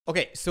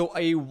Okay, so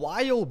a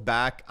while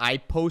back, I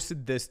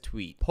posted this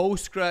tweet,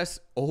 Postgres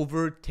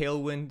over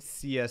Tailwind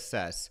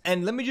CSS.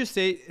 And let me just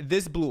say,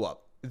 this blew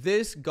up.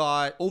 This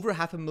got over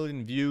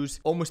 500,000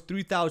 views, almost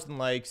 3,000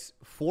 likes,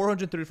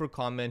 434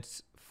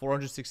 comments,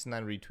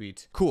 469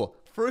 retweets. Cool.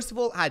 First of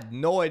all, I had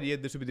no idea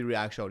this would be the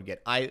reaction I would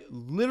get. I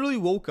literally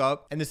woke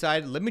up and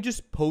decided, let me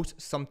just post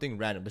something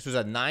random. This was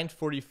at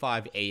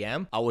 9:45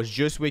 a.m. I was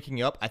just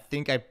waking up. I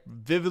think I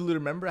vividly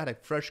remember I had a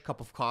fresh cup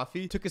of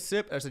coffee, took a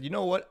sip, and I said, you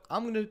know what?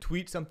 I'm going to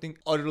tweet something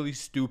utterly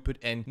stupid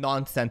and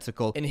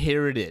nonsensical. And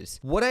here it is.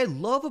 What I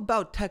love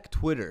about tech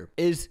Twitter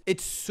is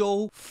it's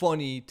so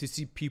funny to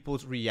see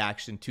people's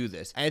reaction to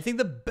this. And I think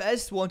the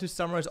best one to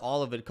summarize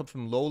all of it comes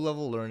from Low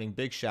Level Learning.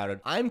 Big shout out.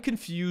 I'm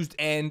confused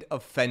and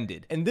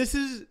offended. And this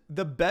is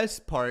the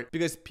best part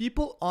because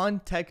people on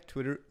tech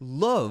Twitter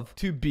love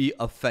to be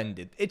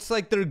offended. It's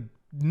like their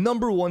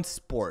number one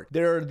sport.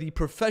 They're the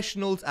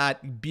professionals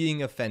at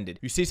being offended.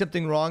 You say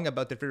something wrong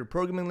about their favorite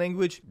programming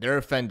language, they're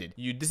offended.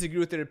 You disagree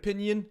with their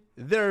opinion,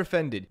 they're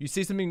offended. You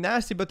say something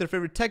nasty about their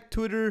favorite tech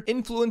Twitter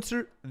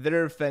influencer,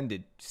 they're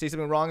offended. You say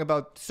something wrong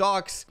about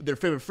socks, their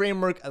favorite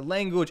framework, a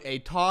language, a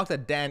talk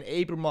that Dan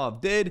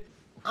Abramov did,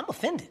 I'm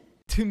offended.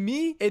 To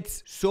me,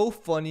 it's so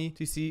funny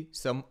to see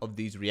some of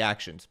these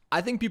reactions.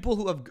 I think people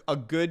who have a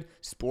good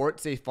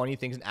sport say funny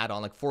things and add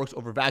on, like forks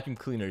over vacuum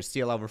cleaners,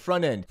 CLI over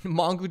front end,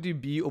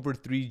 MongoDB over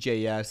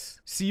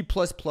 3JS, C++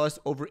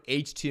 over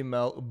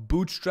HTML,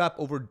 Bootstrap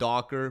over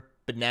Docker,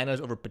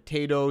 bananas over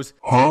potatoes,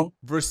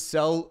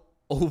 Vercel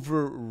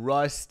over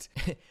Rust.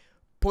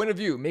 Point of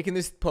view, making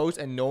this post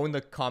and knowing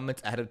the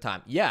comments ahead of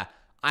time. Yeah.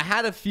 I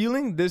had a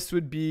feeling this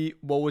would be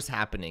what was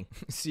happening.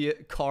 See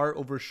it, car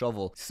over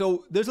shovel.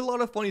 So there's a lot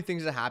of funny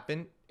things that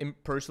happen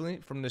personally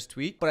from this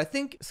tweet, but I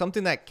think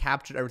something that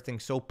captured everything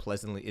so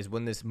pleasantly is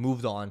when this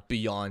moved on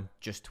beyond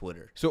just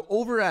Twitter. So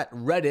over at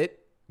Reddit,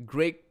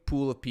 great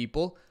pool of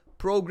people,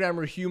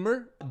 programmer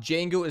humor,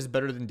 Django is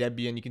better than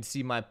Debian. You can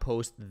see my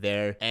post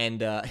there,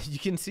 and you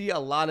can see a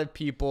lot of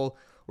people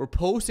were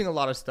posting a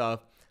lot of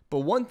stuff.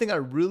 But one thing I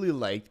really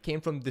liked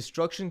came from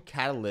Destruction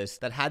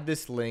Catalyst that had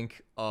this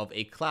link of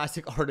a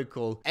classic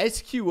article,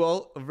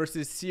 SQL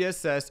versus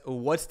CSS,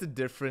 what's the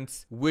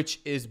difference, which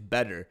is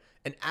better?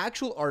 An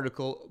actual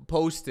article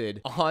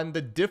posted on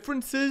the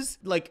differences,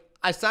 like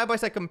a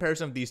side-by-side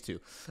comparison of these two,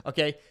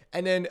 okay?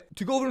 And then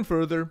to go even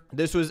further,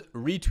 this was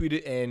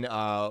retweeted in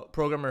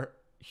Programmer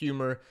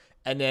Humor.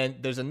 And then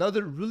there's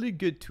another really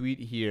good tweet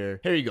here.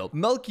 Here you go.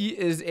 Melky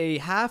is a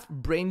half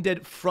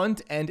brain-dead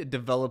front-end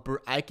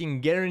developer. I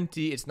can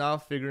guarantee it's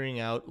not figuring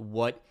out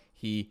what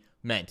he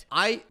meant.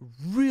 I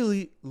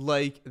really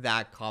like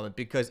that comment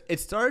because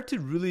it started to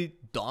really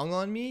dawn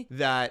on me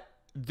that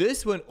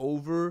this went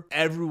over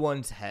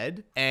everyone's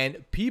head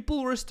and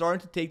people were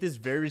starting to take this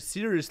very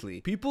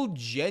seriously. People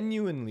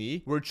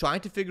genuinely were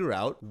trying to figure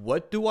out,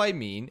 what do I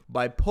mean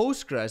by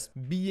Postgres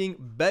being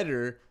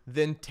better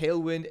than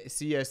Tailwind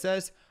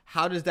CSS?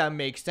 How does that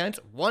make sense?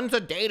 One's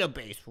a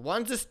database,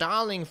 one's a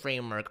styling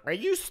framework. Are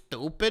you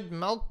stupid,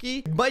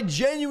 Melky? My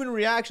genuine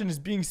reaction is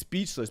being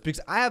speechless because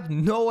I have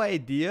no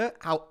idea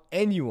how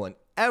anyone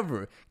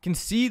ever can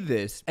see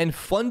this and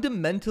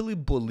fundamentally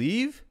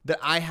believe that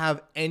I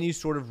have any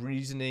sort of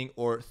reasoning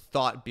or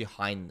thought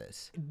behind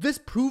this. This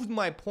proved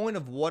my point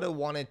of what I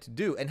wanted to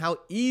do and how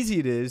easy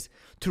it is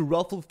to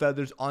ruffle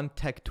feathers on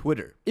tech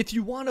Twitter. If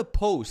you want a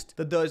post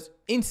that does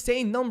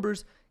insane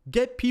numbers,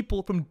 get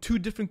people from two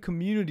different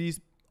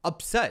communities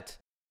upset.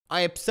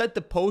 I upset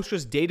the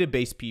Postgres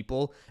database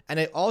people and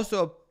I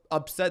also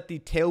upset the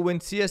Tailwind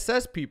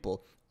CSS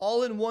people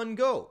all in one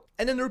go.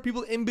 And then there are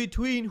people in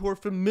between who are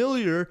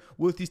familiar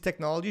with these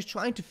technologies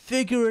trying to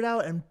figure it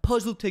out and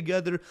puzzle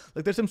together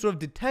like there's some sort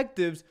of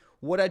detectives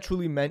what I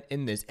truly meant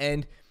in this.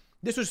 And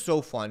this was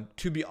so fun,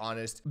 to be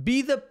honest.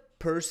 Be the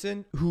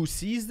person who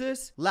sees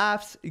this,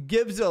 laughs,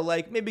 gives a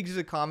like, maybe gives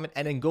a comment,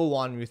 and then go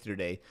on with your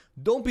day.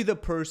 Don't be the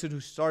person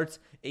who starts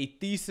a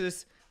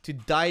thesis to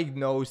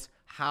diagnose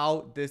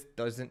how this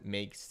doesn't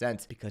make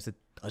sense, because it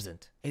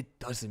doesn't. It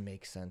doesn't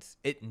make sense.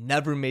 It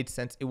never made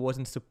sense. It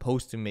wasn't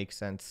supposed to make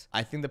sense.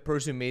 I think the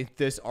person who made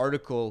this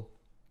article,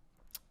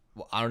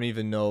 well, I don't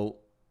even know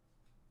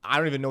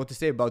what to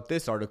say about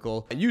this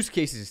article. Use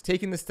cases,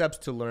 taking the steps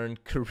to learn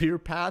career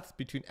paths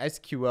between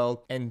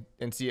SQL and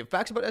C.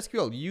 Facts about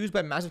SQL, used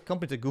by massive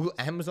companies like Google,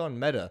 Amazon,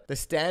 Meta. The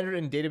standard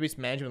in database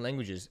management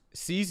languages.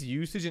 Sees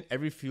usage in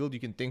every field you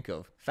can think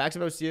of. Facts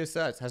about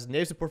CSS, has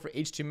native support for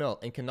HTML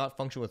and cannot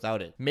function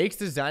without it. Makes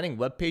designing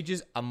web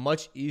pages a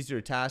much easier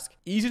task.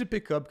 Easy to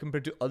pick up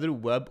compared to other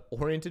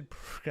web-oriented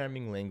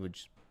programming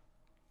language.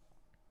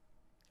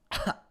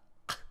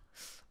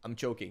 I'm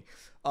choking.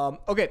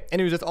 Okay,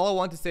 anyways, that's all I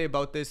want to say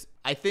about this.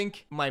 I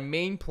think my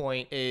main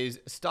point is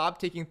stop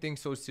taking things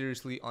so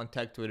seriously on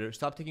tech Twitter.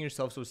 Stop taking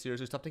yourself so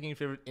seriously. Stop taking your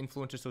favorite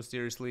influencer so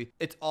seriously.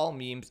 It's all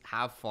memes.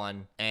 Have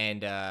fun.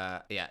 And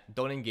yeah,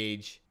 don't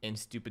engage in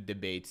stupid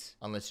debates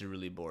unless you're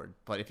really bored.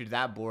 But if you're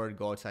that bored,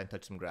 go outside and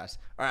touch some grass.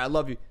 All right, I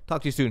love you.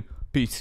 Talk to you soon. Peace.